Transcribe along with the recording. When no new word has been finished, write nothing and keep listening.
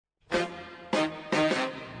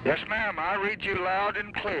Yes, ma'am. I read you loud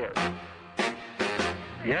and clear.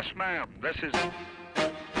 Yes, ma'am.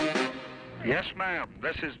 Yes, ma'am.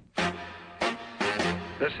 This is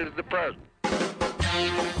the president.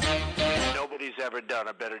 Nobody's ever done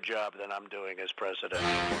a better job than I'm doing as president.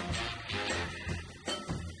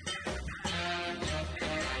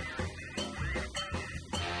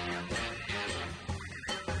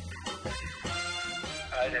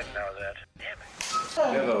 I didn't know that. Damn it.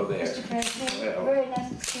 Hello there. Mr. President, Well, very nice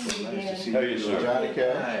to see you Nice to again. see How you, you sir. doing, Johnny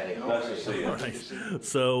Cash? Hi, nice to see you. All right.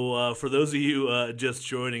 So, for those of you just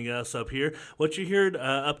joining us up here, what you heard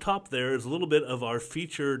up top there is a little bit of our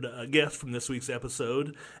featured guest from this week's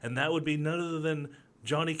episode, and that would be none other than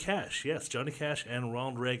Johnny Cash. Yes, Johnny Cash and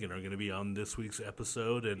Ronald Reagan are going to be on this week's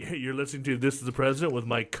episode, and you're listening to This is the President with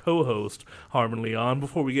my co-host, Harmon Leon.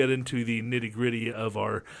 Before we get into the nitty-gritty of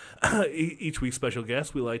our each week's special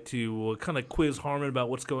guest, we like to kind of quiz Harmon about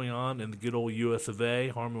what's going on in the good old U.S. of A.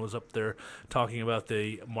 Harmon was up there talking about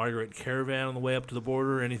the Margaret Caravan on the way up to the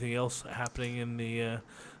border. Anything else happening in the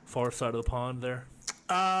far side of the pond there?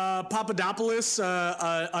 Papadopoulos,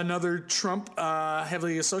 another Trump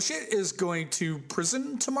heavily associate, is going to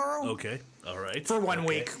prison tomorrow. Okay, all right. For 1 Okay.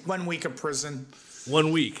 week. 1 week of prison.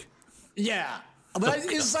 1 week. Yeah. But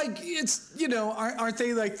it's like, aren't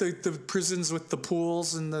they like the prisons with the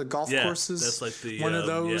pools and the golf Yeah, courses? that's like the, one of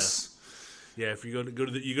those. Yeah, if you go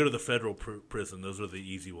to the federal prison, those are the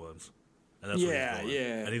easy ones. And that's where Yeah, he's going.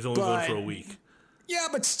 yeah. And he's only going for a But- week. Yeah,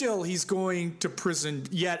 but still, he's going to prison.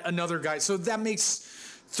 Yet another guy. So that makes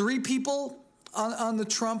 3 people on the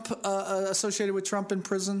Trump associated with Trump in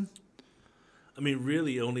prison. I mean,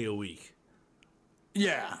 really, only a week.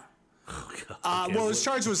 Yeah. Oh, God. Okay, Well, his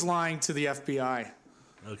charge was lying to the FBI.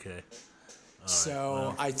 Okay.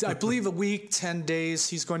 So I believe a week, 10 days,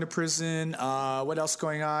 he's going to prison. What else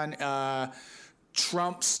going on?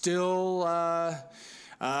 Trump still,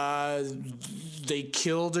 they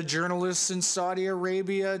killed a journalist in Saudi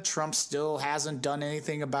Arabia. Trump still hasn't done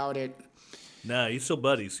anything about it. Nah, he's still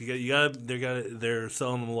buddies. They're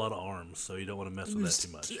selling them a lot of arms, so you don't want to mess with that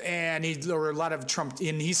too much. And there were a lot of Trump,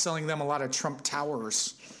 and he's selling them a lot of Trump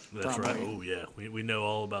towers. That's probably. right. Oh, yeah. We know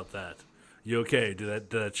all about that. You okay?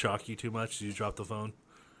 Did that shock you too much? Did you drop the phone?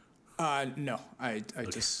 No, I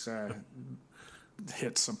just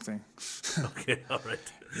hit something. Okay, all right.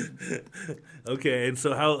 Okay, and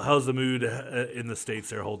so how's the mood in the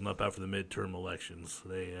states they're holding up after the midterm elections?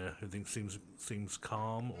 Everything seems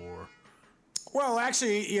calm, or? Well,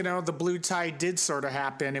 actually, the blue tide did sort of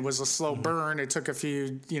happen. It was a slow burn. It took a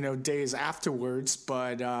few, days afterwards,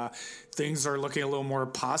 but things are looking a little more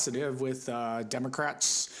positive with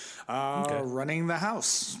Democrats running the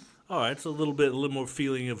House. All right, so a little more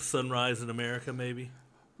feeling of sunrise in America, maybe.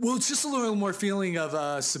 Well, it's just a little more feeling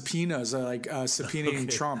of subpoenas, like subpoenaing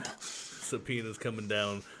Trump. Subpoenas coming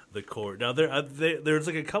down the court. Now there's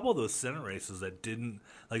like a couple of those Senate races that didn't,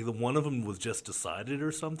 like the one of them was just decided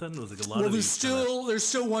or something. It was like a lot Well, of there's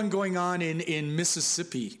still one going on in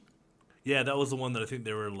Mississippi. Yeah, that was the one that I think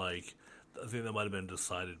they were like. I think that might have been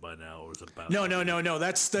decided by now, or was about. No.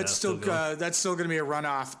 That's still going? That's still going to be a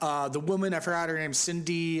runoff. The woman, I forgot her name,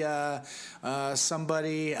 Cindy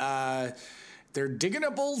somebody. They're digging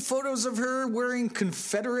up old photos of her wearing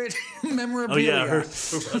Confederate memorabilia. Oh yeah, I heard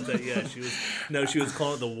about that. Yeah, she was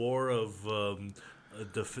calling it the war of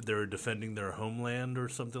they're defending their homeland or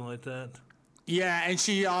something like that. Yeah, and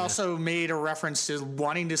she also made a reference to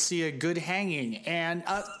wanting to see a good hanging. And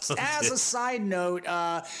as a side note,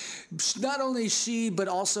 not only she, but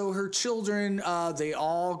also her children, they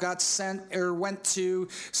all got went to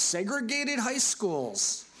segregated high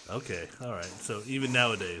schools. Okay, all right. So even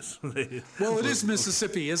nowadays, Well, it is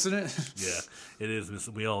Mississippi, isn't it? Yeah, it is.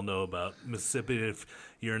 We all know about Mississippi. If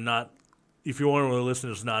you're one of the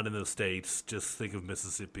listeners not in the States, just think of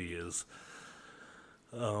Mississippi as,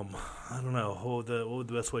 I don't know, what would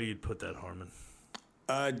the best way you'd put that, Harmon?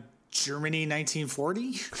 Germany,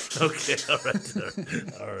 1940. Okay, all right,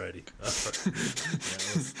 alrighty.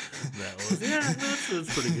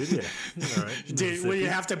 That's pretty good, yeah. All right. Will you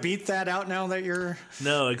have to beat that out now that you're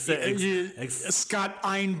No, Scott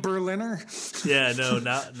Einberliner? Yeah, no,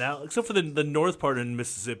 now except for the north part in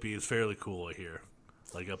Mississippi is fairly cool, I hear.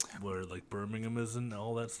 Like up where like Birmingham is and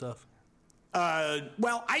all that stuff.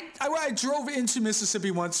 Well, I drove into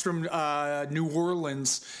Mississippi once from New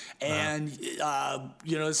Orleans, and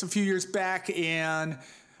it's a few years back, and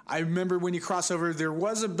I remember when you cross over, there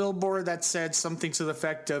was a billboard that said something to the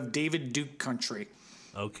effect of David Duke Country.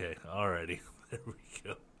 Okay, alrighty, there we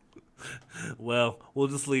go. Well, we'll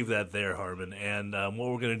just leave that there, Harmon. And what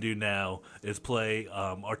we're going to do now is play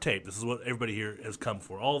our tape. This is what everybody here has come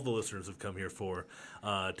for. All of the listeners have come here for,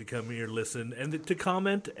 to come here, listen, and to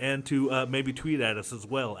comment, and to maybe tweet at us as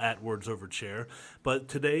well, at Words Over Chair. But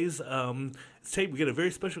today's tape, we get a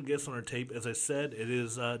very special guest on our tape. As I said, it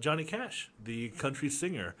is Johnny Cash, the country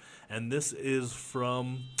singer. And this is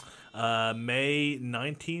from May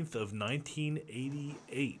 19th of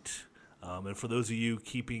 1988. And for those of you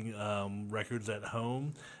keeping records at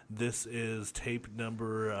home, this is tape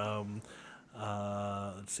number,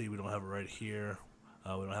 let's see, we don't have it right here.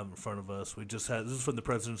 We don't have it in front of us. We just had, this is from the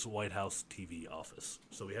President's White House TV office.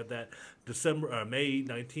 So we had that May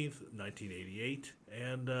 19th, 1988,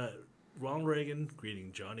 and Ronald Reagan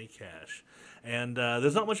greeting Johnny Cash. And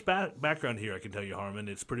there's not much background here, I can tell you, Harmon.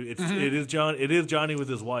 It is Johnny with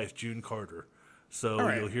his wife, June Carter. So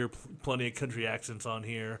you'll hear plenty of country accents on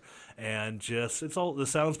here, and the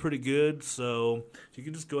sound's pretty good. So if you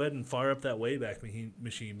can just go ahead and fire up that Wayback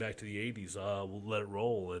Machine back to the 80s. We'll let it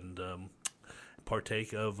roll and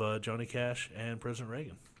partake of Johnny Cash and President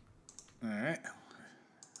Reagan. All right.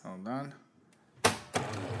 Hold on.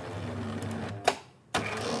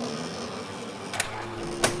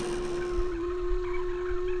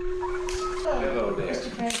 Hello there.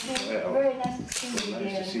 Mr. President, Well, very nice to see you Nice to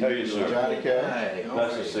again. see How you, you, sir? Johnny Cash. Hi, how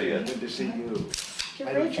Nice are to see you. Good to see you.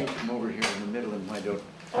 Why don't you Terrific. come over here in the middle and why don't...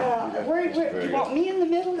 Do you want me in the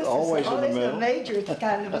middle? This Always is in the always middle. a major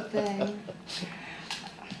kind of a thing.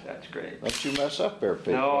 That's great. Don't you mess up there,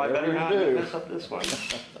 Pete. No, I Whatever better you not do. mess up this one.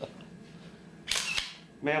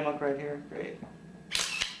 May I look right here? Great.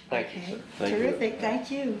 Thank you, Okay. sir. Thank you. Terrific,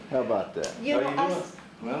 thank you. How about that? You know, How you doing?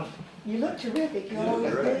 Well, you look terrific, you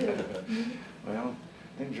always do. well,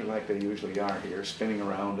 things are like they usually are here, spinning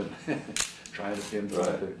around and trying to pin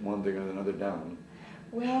one thing or another down.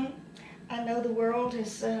 Well, I know the world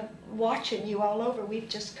is watching you all over. We've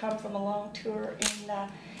just come from a long tour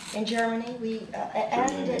in Germany,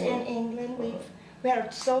 and in England. We had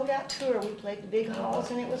a sold-out tour. We played the big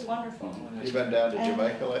halls, and it was wonderful. You been down to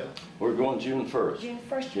Jamaica lately? We're going June 1st. June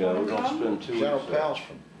 1st, you Yeah, want we're to going to come? spend 2 General weeks there. Powell's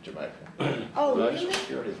from Jamaica. Oh, Nice really?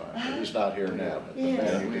 security fine. He's not here now, but the Yeah.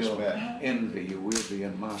 man you just We'll met. envy you. We'll be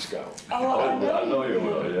in Moscow. Oh, I I know you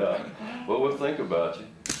will. will, yeah. Well, we'll think about you.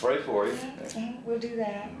 Pray for you. We'll do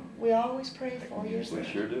that. We always pray for you. We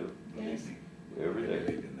sure do. Yes, Every Believe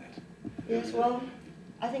day. in that. yes, well,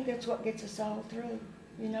 I think that's what gets us all through,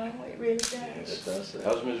 you know, it really does. It does that.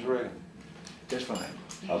 How's Ms. Reagan? Just fine.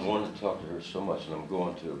 I've wanted to talk to her so much, and I'm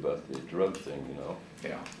going to about the drug thing, you know,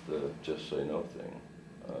 Yeah. the Just Say No thing.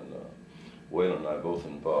 And Waylon and I both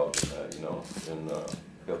involved in that, you know, in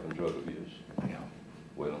helping drug abuse. Yeah.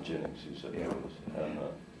 Waylon Jennings, he said Yeah. it was. And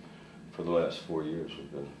for the last 4 years,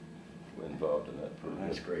 we've been involved in that. Well,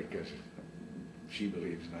 that's great because she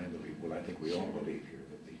believes and I believe, well, I think we all believe here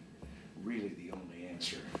that really the only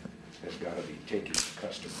answer has got to be taking the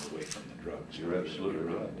customer away from the drugs. You're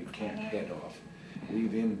absolutely right. We can't head off.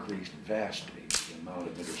 We've increased vastly the amount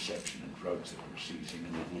of interception and drugs that we're seizing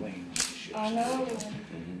in the planes and the ships. I know,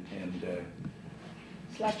 And,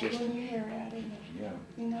 it's like just- pulling your hair out, isn't it? yeah,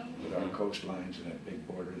 You know? with our coastlines and that big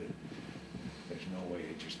border, there's no way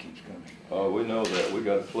it just keeps coming. Oh, we know that. We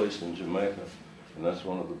got a place in Jamaica, and that's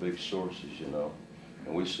one of the big sources, you know,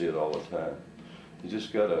 and we see it all the time. You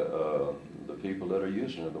just gotta, the people that are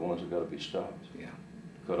using it are the ones that gotta be stopped. Yeah.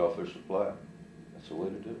 Cut off their supply. That's the way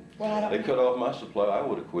to do it. Well, I don't They cut off my supply, I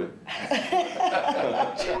would've quit.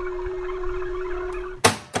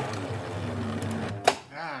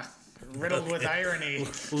 Riddled with irony.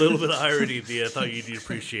 A little bit of irony at the end. I thought you'd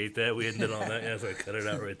appreciate that. We ended on that. Yeah, so I cut it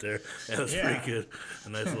out right there. That was pretty good. A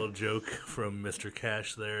nice little joke from Mr.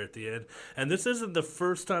 Cash there at the end. And this isn't the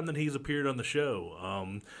first time that he's appeared on the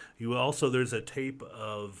show. There's a tape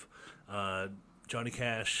of Johnny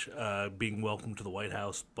Cash being welcomed to the White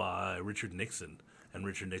House by Richard Nixon. And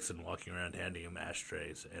Richard Nixon walking around handing him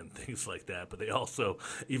ashtrays and things like that. But they also,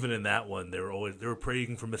 even in that one, they were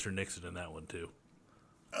praying for Mr. Nixon in that one too.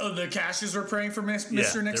 Oh, the Cashes were praying for Mr.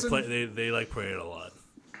 Yeah, Nixon? they like praying a lot.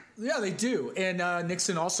 Yeah, they do. And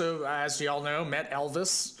Nixon also, as you all know, met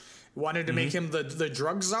Elvis. Wanted to make him the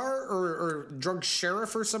drug czar or drug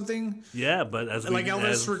sheriff or something. Yeah, but Like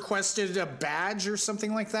Elvis requested a badge or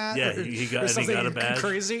something like that. Yeah, or, he got or something a badge.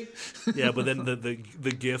 Crazy. Yeah, but then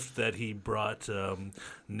the gift that he brought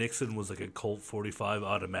Nixon was like a Colt 45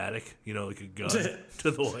 automatic, like a gun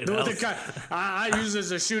to the White With House. the gun. I use it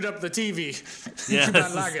to shoot up the TV. Yeah, You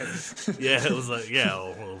might like it. yeah, it was like,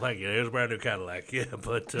 well, thank you. Here's a brand new Cadillac. Yeah,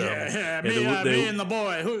 but Me and the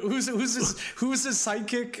boy. Who's his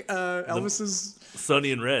sidekick? Elvis's.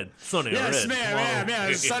 Sonny and Red. Sonny Yes, and Red.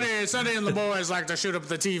 man. Sonny and the boys like to shoot up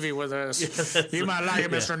the TV with us. You might like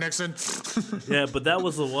it, Mr. Nixon. Yeah, but that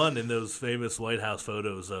was the one in those famous White House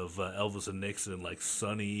photos of Elvis and Nixon. Like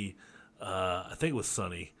Sonny, I think it was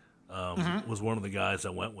Sonny, was one of the guys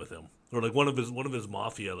that went with him, or like one of his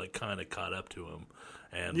mafia, like kind of caught up to him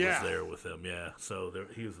and was there with him. Yeah, so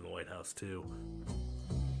he was in the White House too.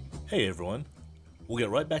 Hey everyone, we'll get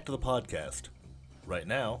right back to the podcast. Right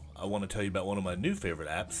now, I want to tell you about one of my new favorite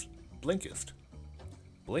apps, Blinkist.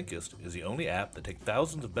 Blinkist is the only app that takes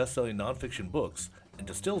thousands of best-selling nonfiction books and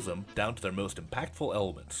distills them down to their most impactful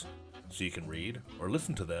elements, so you can read or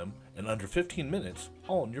listen to them in under 15 minutes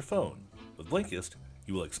all on your phone. With Blinkist,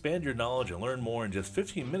 you will expand your knowledge and learn more in just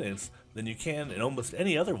 15 minutes than you can in almost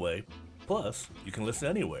any other way. Plus, you can listen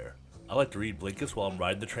anywhere. I like to read Blinkist while I'm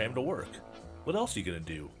riding the tram to work. What else are you going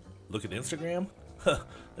to do? Look at Instagram?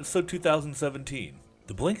 It's so 2017.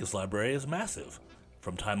 The Blinkist library is massive.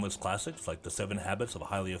 From timeless classics like The 7 Habits of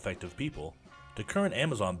Highly Effective People, to current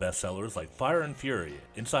Amazon bestsellers like Fire and Fury,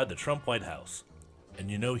 Inside the Trump White House.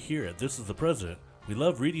 And here at This Is the President, we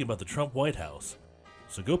love reading about the Trump White House.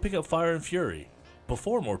 So go pick up Fire and Fury,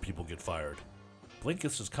 before more people get fired.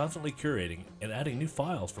 Blinkist is constantly curating and adding new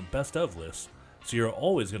files from best of lists, so you're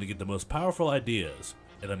always going to get the most powerful ideas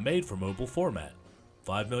in a made-for-mobile format.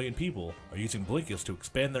 5 million people are using Blinkist to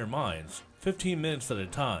expand their minds 15 minutes at a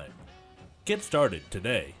time. Get started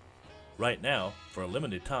today. Right now, for a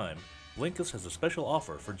limited time, Blinkist has a special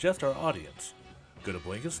offer for just our audience. Go to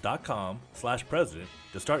Blinkist.com/president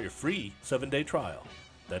to start your free 7-day trial.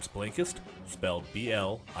 That's Blinkist, spelled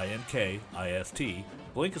Blinkist,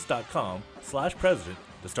 Blinkist.com/president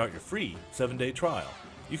to start your free 7-day trial.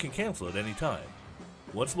 You can cancel at any time.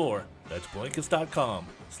 Once more, that's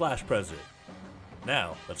Blinkist.com/president.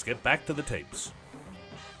 Now, let's get back to the tapes.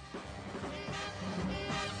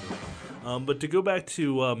 But to go back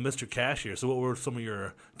to Mr. Cash here, so what were some of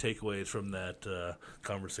your takeaways from that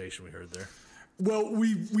conversation we heard there? Well,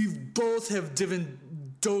 we've both have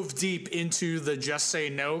dove deep into the Just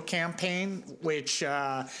Say No campaign, which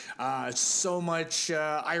so much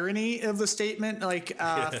irony of the statement. Like,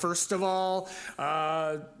 first of all,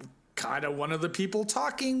 kind of one of the people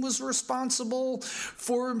talking was responsible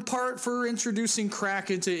in part for introducing crack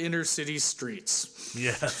into inner city streets.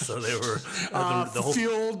 Yeah, so they were the whole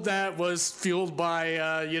field that was fueled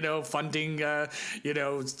by funding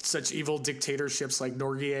such evil dictatorships like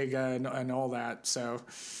Noriega and all that. So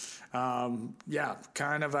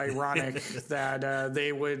kind of ironic that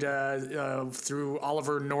they would through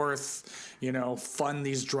Oliver North fund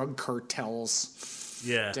these drug cartels.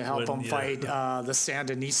 Yeah, to help them fight the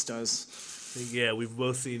Sandinistas. Yeah, we've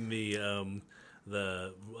both seen the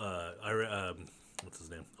what's his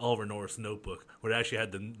name, Oliver North's notebook, where it actually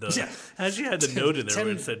had the note in there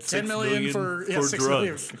where it said 6 million for drugs.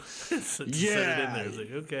 Million. Said it in there. It's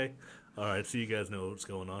like, okay, all right, so you guys know what's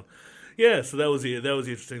going on. Yeah, so that was the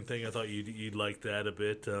interesting thing. I thought you'd like that a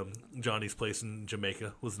bit. Johnny's place in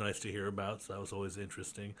Jamaica was nice to hear about, so that was always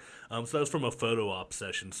interesting. So that was from a photo op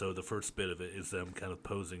session, so the first bit of it is them kind of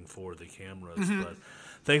posing for the cameras. Mm-hmm. But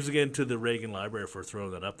thanks again to the Reagan Library for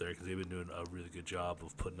throwing that up there, because they've been doing a really good job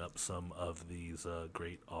of putting up some of these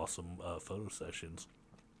great, awesome photo sessions.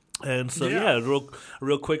 And so, a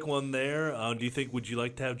real quick one there. Would you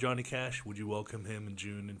like to have Johnny Cash? Would you welcome him in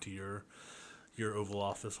June into your Oval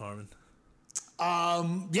Office, Harmon?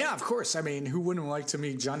 Yeah, of course. I mean, who wouldn't like to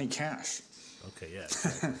meet Johnny Cash? Okay, yeah.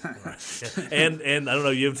 Right. Yeah. And I don't know,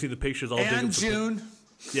 you haven't seen the pictures all day. And June.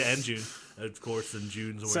 And June. Of course, and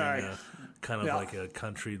June's wearing kind of like a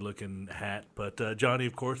country-looking hat. But Johnny,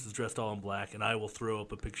 of course, is dressed all in black, and I will throw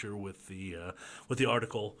up a picture with the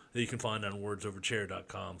article that you can find on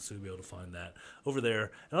wordsoverchair.com, so you'll be able to find that over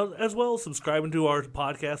there. And as well as subscribing to our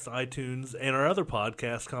podcast, iTunes, and our other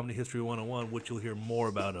podcast, Comedy History 101, which you'll hear more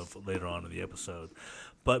about later on in the episode.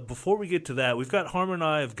 But before we get to that, Harmon and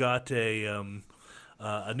I have got a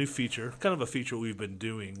new feature, kind of a feature we've been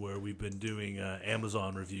doing, where we've been doing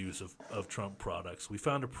Amazon reviews of Trump products. We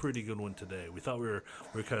found a pretty good one today. We thought we were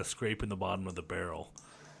kind of scraping the bottom of the barrel.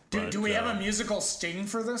 Do we have a musical sting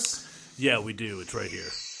for this? Yeah, we do. It's right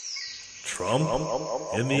here. Trump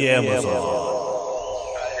in the Amazon. I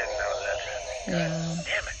didn't know that.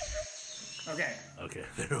 Damn it. Okay,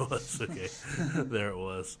 there it was. Okay, there it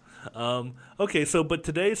was. Okay, so but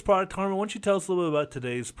today's product, Harmon, why don't you tell us a little bit about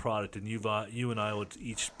today's product, and you and I will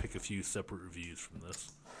each pick a few separate reviews from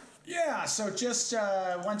this. Yeah, so just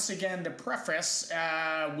once again to preface,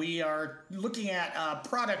 we are looking at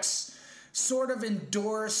products sort of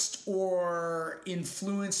endorsed or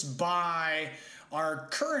influenced by our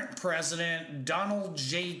current president, Donald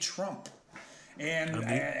J. Trump.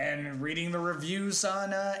 And reading the reviews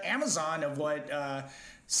on Amazon of what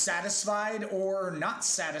satisfied or not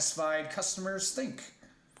satisfied customers think.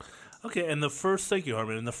 Okay, and thank you,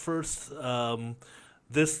 Harmon. And the first, the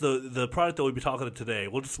product that we'll be talking about today,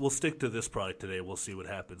 we'll stick to this product today. We'll see what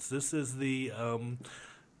happens. This is the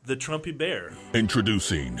Trumpy Bear.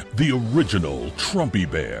 Introducing the original Trumpy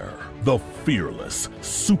Bear, the fearless,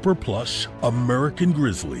 super plush American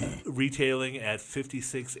Grizzly. Retailing at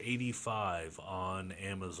 $56.85 on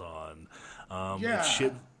Amazon.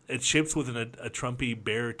 It ships with a Trumpy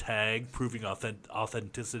Bear tag, proving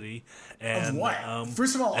authenticity. And, of what?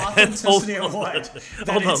 First of all, authenticity of what?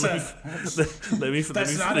 Hold on. Let me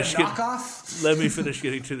that's not a knockoff? Let me finish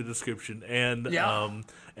getting to the description. And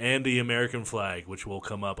and the American flag, which will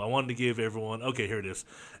come up. I wanted to give everyone... Okay, here it is.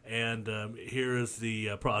 And here is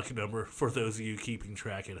the product number for those of you keeping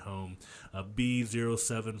track at home.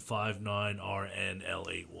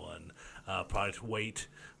 B0759RNL81. Product weight...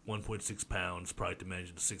 1.6 pounds, product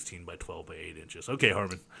dimension 16 by 12 by 8 inches. Okay,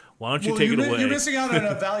 Harmon, why don't you take it away? You're missing out on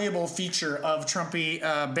a valuable feature of Trumpy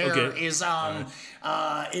Bear. Okay. Is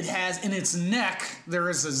it has in its neck there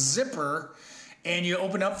is a zipper, and you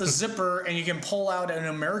open up the zipper and you can pull out an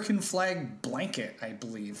American flag blanket, I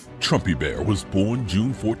believe. Trumpy Bear was born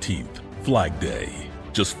June 14th, Flag Day.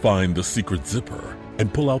 Just find the secret zipper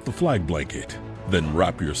and pull out the flag blanket. Then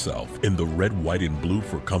wrap yourself in the red, white, and blue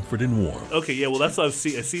for comfort and warmth. Okay, yeah, well, that's what I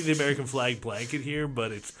see the American flag blanket here,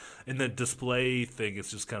 but it's in the display thing,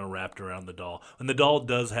 it's just kind of wrapped around the doll. And the doll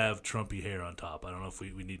does have Trumpy hair on top. I don't know if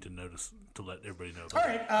we need to notice to let everybody know. All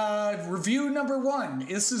right, review number 1.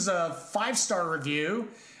 This is a 5-star review,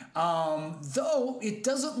 though it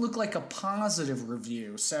doesn't look like a positive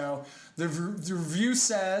review. So the review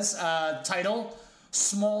says, title,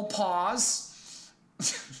 Small Paws.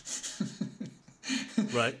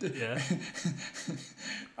 Right, yeah.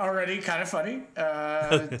 Already kind of funny.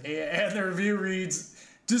 And the review reads,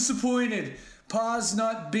 disappointed, paws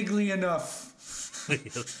not bigly enough.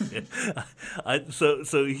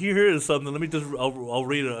 So here is something. Let me just, I'll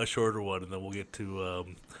read a shorter one, and then we'll get to...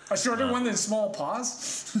 a shorter one than small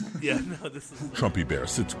paws? Yeah, no, this is... Trumpy Bear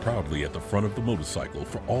sits proudly at the front of the motorcycle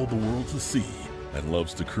for all the world to see and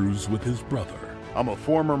loves to cruise with his brother. I'm a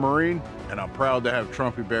former Marine, and I'm proud to have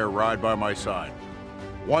Trumpy Bear ride by my side.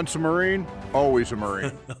 Once a Marine, always a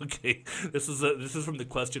Marine. Okay, this is from the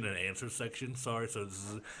question and answer section. Sorry, so this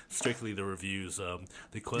is strictly the reviews.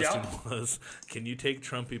 The question was, can you take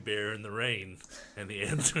Trumpy Bear in the rain? And the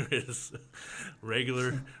answer is,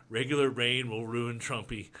 regular rain will ruin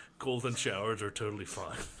Trumpy. Golden showers are totally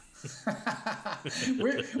fine.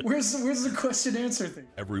 Where's the question answer thing?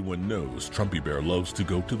 Everyone knows Trumpy Bear loves to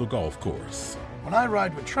go to the golf course. When I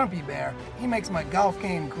ride with Trumpy Bear, he makes my golf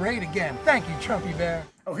game great again. Thank you, Trumpy Bear.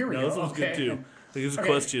 Oh, here we go. This one's good too. Here's a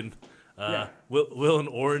question. Will an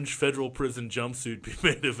orange federal prison jumpsuit be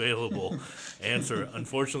made available? Answer: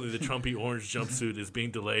 unfortunately, the Trumpy orange jumpsuit is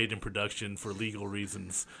being delayed in production for legal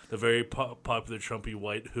reasons. The very popular Trumpy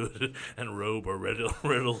white hood and robe are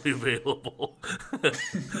readily available.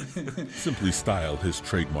 Simply style his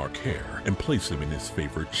trademark hair and place him in his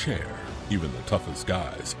favorite chair. Even the toughest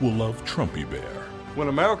guys will love Trumpy Bear. When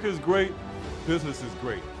America is great, business is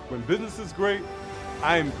great. When business is great,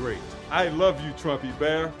 I'm great. I love you, Trumpy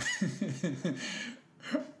Bear.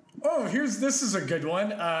 Oh, this is a good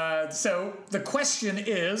one. So the question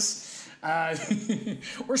is,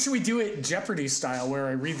 or should we do it Jeopardy style, where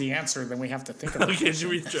I read the answer, then we have to think about it? Okay, should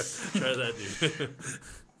we try that, dude?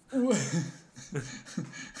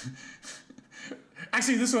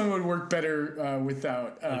 Actually, this one would work better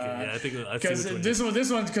without. Okay, yeah, I think because this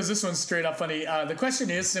one's straight up funny. The question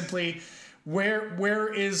is simply,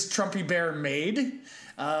 where is Trumpy Bear made?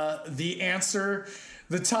 The answer: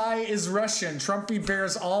 the tie is Russian. Trumpy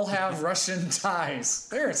Bears all have Russian ties.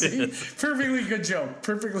 There, see, perfectly good joke.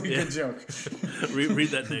 Perfectly good joke.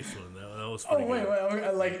 Read that next one. That was funny. Oh wait,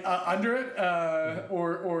 like under it,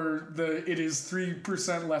 or it is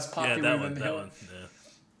 3% less popular than Hillary. Yeah.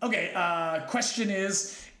 Okay. Question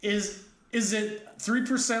is it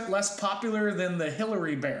 3% less popular than the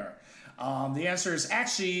Hillary Bear? The answer is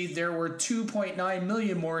actually there were 2.9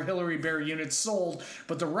 million more Hillary Bear units sold,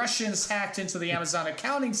 but the Russians hacked into the Amazon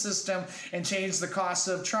accounting system and changed the cost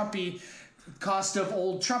of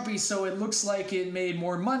old Trumpy, so it looks like it made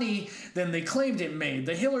more money than they claimed it made.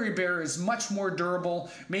 The Hillary Bear is much more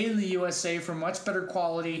durable, made in the USA from much better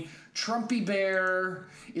quality. Trumpy Bear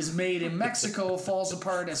is made in Mexico, falls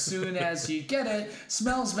apart as soon as you get it,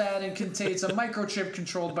 smells bad, and contains a microchip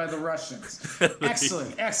controlled by the Russians.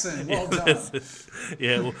 Excellent, well done.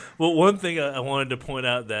 Yeah, well, one thing I wanted to point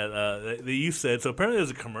out that you said, so apparently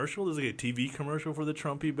there's a commercial, there's like a TV commercial for the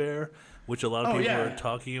Trumpy Bear, which a lot of people are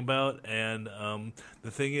talking about, and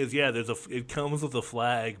the thing is, it comes with a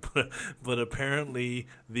flag, but apparently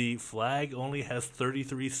the flag only has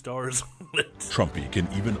 33 stars on it. Trumpy can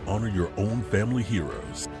even honor your own family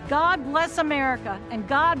heroes. God bless America, and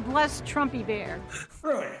God bless Trumpy Bear.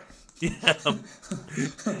 Really?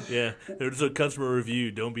 Yeah. There's a customer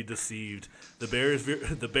review. Don't be deceived. The bear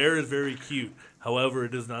is very cute. However,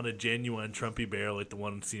 it is not a genuine Trumpy Bear like the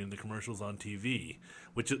one seen in the commercials on TV,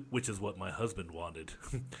 which is what my husband wanted.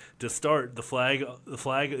 To start, the flag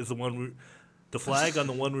is the one. The flag on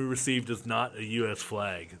the one we received is not a U.S.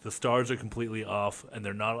 flag. The stars are completely off, and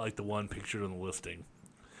they're not like the one pictured on the listing.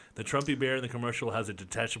 The Trumpy Bear in the commercial has a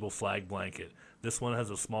detachable flag blanket. This one has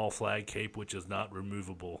a small flag cape, which is not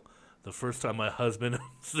removable. The first time my husband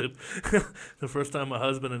unzipped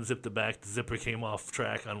the back, the zipper came off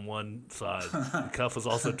track on one side. The cuff was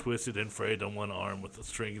also twisted and frayed on one arm with the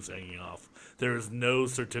strings hanging off. There is no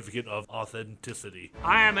certificate of authenticity.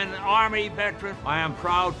 I am an Army veteran. I am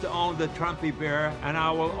proud to own the Trumpy Bear, and I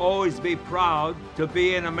will always be proud to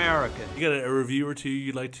be an American. You got a review or two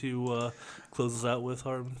you'd like to close us out with,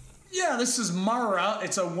 Harmon? Yeah, this is Mara.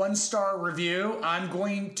 It's a 1-star review. And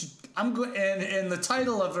the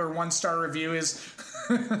title of her 1-star review is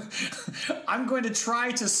I'm going to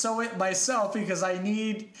try to sew it myself because I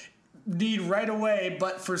need right away,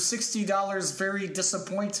 but for $60, very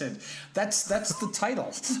disappointed. That's the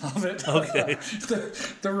title of it. Okay.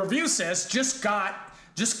 The review says just got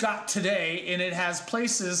today, and it has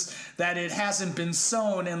places that it hasn't been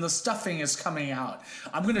sewn and the stuffing is coming out.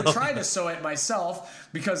 I'm going to try to sew it myself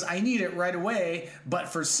because I need it right away, but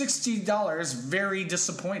for $60, very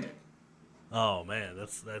disappointed. Oh man,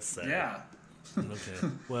 that's sad. Yeah. Okay.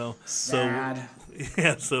 Well, sad.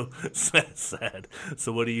 So sad.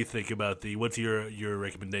 So what do you think about what's your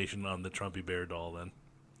recommendation on the Trumpy Bear doll then?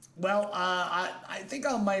 Well, I think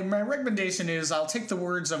my recommendation is I'll take the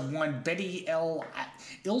words of one Betty L.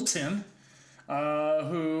 Ilton,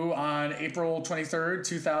 who on April 23rd,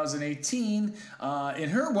 2018, in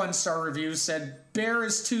her 1-star review said, "Bear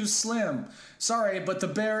is too slim. Sorry, but the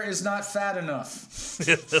bear is not fat enough."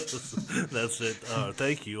 That's it.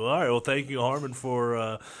 Thank you. All right. Well, thank you, Harmon,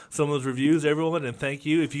 for some of those reviews, everyone. And thank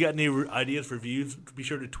you. If you got any ideas for reviews, be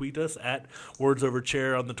sure to tweet us at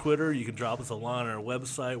WordsOverChair on the Twitter. You can drop us a line on our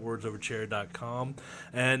website, wordsoverchair.com.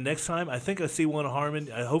 And next time, I think I see one, Harmon.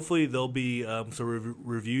 Hopefully, there'll be some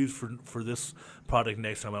reviews for this product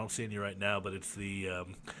next time. I don't see any right now, but it's the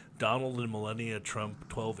Donald and Melania Trump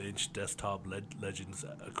 12-inch desktop Legends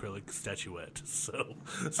acrylic statuette. So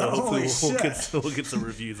hopefully we'll get some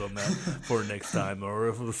reviews on that for next time, or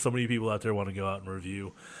if so many people out there want to go out and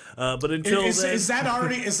review. But until then, is that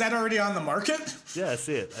already on the market? Yeah, I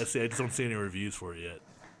see it. I just don't see any reviews for it yet.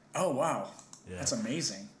 Oh wow, yeah. That's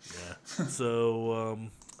amazing. Yeah. So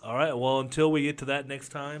all right. Well, until we get to that next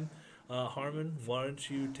time, Harmon, why don't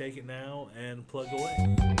you take it now and plug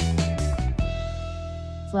away?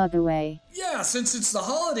 Plug away. Yeah, since it's the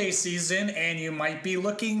holiday season and you might be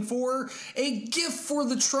looking for a gift for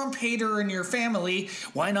the Trump hater in your family,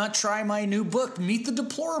 why not try my new book, Meet the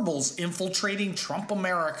Deplorables, Infiltrating Trump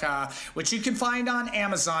America, which you can find on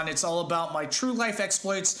Amazon. It's all about my true life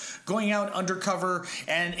exploits, going out undercover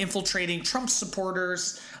and infiltrating Trump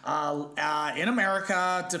supporters in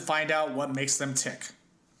America to find out what makes them tick.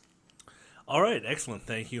 All right, excellent.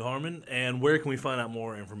 Thank you, Harmon. And where can we find out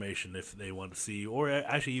more information if they want to see you, or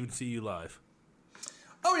actually even see you live?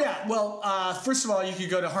 Oh, yeah. Well, first of all, you could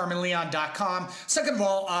go to harmonleon.com. Second of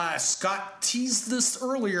all, Scott teased this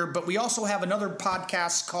earlier, but we also have another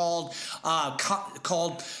podcast called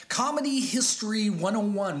Comedy History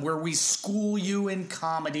 101, where we school you in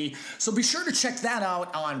comedy. So be sure to check that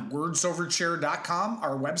out on wordsoverchair.com,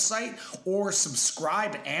 our website, or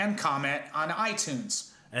subscribe and comment on iTunes.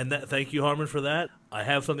 And thank you, Harmon, for that. I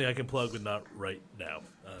have something I can plug, but not right now.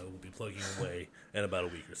 We'll be plugging away in about a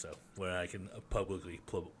week or so, where I can publicly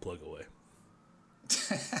plug away.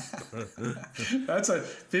 That's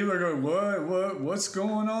people are going, what's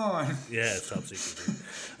going on? Yeah, it's top secret.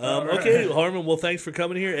 Okay, Harmon, well, thanks for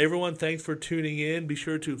coming here. Everyone, thanks for tuning in. Be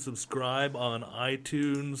sure to subscribe on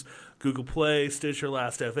iTunes, Google Play, Stitcher,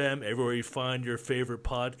 Last.fm, everywhere you find your favorite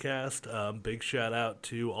podcast. Big shout out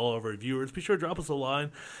to all of our viewers. Be sure to drop us a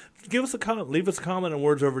line. Give us a comment. Leave us a comment on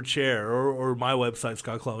Words Over Chair or my website,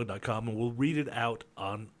 scottclongan.com, and we'll read it out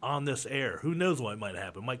on this air. Who knows what might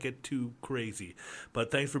happen. Might get too crazy. But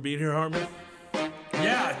thanks for being here, Harmon.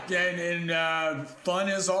 Yeah, and fun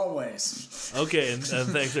as always. Okay, and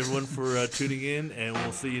thanks everyone for tuning in, and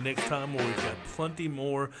we'll see you next time where we've got plenty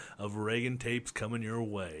more of Reagan tapes coming your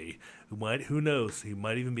way. Who knows? He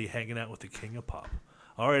might even be hanging out with the King of Pop.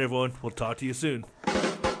 All right, everyone, we'll talk to you soon.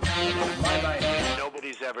 Bye-bye.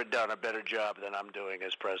 Nobody's ever done a better job than I'm doing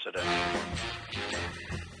as president.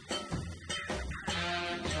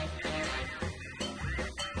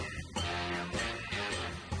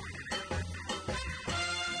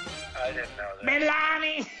 I didn't know that.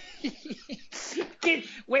 Melania!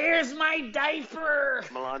 Where's my diaper?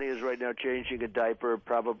 Melania is right now changing a diaper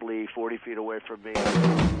probably 40 feet away from me.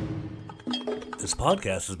 This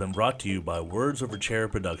podcast has been brought to you by Words Over Chair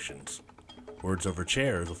Productions. Words Over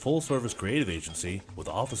Chair is a full-service creative agency with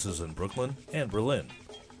offices in Brooklyn and Berlin.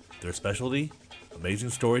 Their specialty? Amazing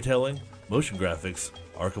storytelling, motion graphics,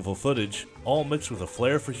 archival footage, all mixed with a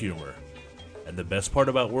flair for humor. And the best part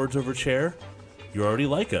about Words Over Chair? You already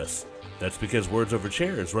like us. That's because Words Over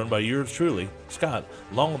Chair is run by yours truly, Scott,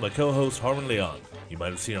 along with my co-host Harmon Leon. You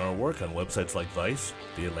might have seen our work on websites like Vice,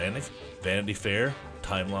 The Atlantic, Vanity Fair,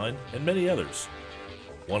 Timeline, and many others.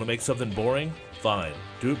 Want to make something boring? Fine,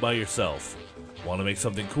 do it by yourself. Want to make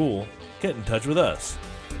something cool? Get in touch with us.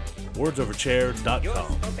 WordsOverChair.com. You're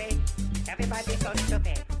stupid. Everybody's so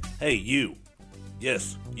stupid. Hey, you.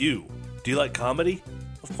 Yes, you. Do you like comedy?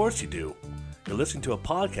 Of course you do. You're listening to a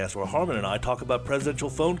podcast where Harmon and I talk about presidential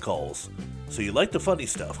phone calls. So you like the funny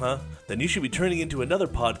stuff, huh? Then you should be turning into another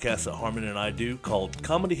podcast that Harmon and I do called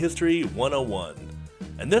Comedy History 101.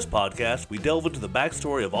 In this podcast, we delve into the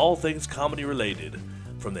backstory of all things comedy related.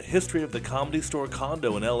 From the history of the Comedy Store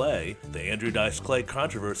condo in LA, the Andrew Dice Clay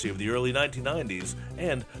controversy of the early 1990s,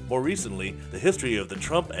 and, more recently, the history of the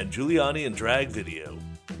Trump and Giuliani and drag video.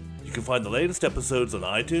 You can find the latest episodes on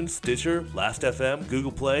iTunes, Stitcher, Last.fm,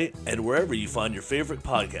 Google Play, and wherever you find your favorite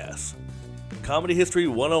podcasts. Comedy History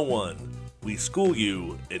 101. We school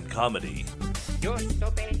you in comedy. You're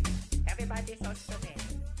stupid. Everybody's so stupid.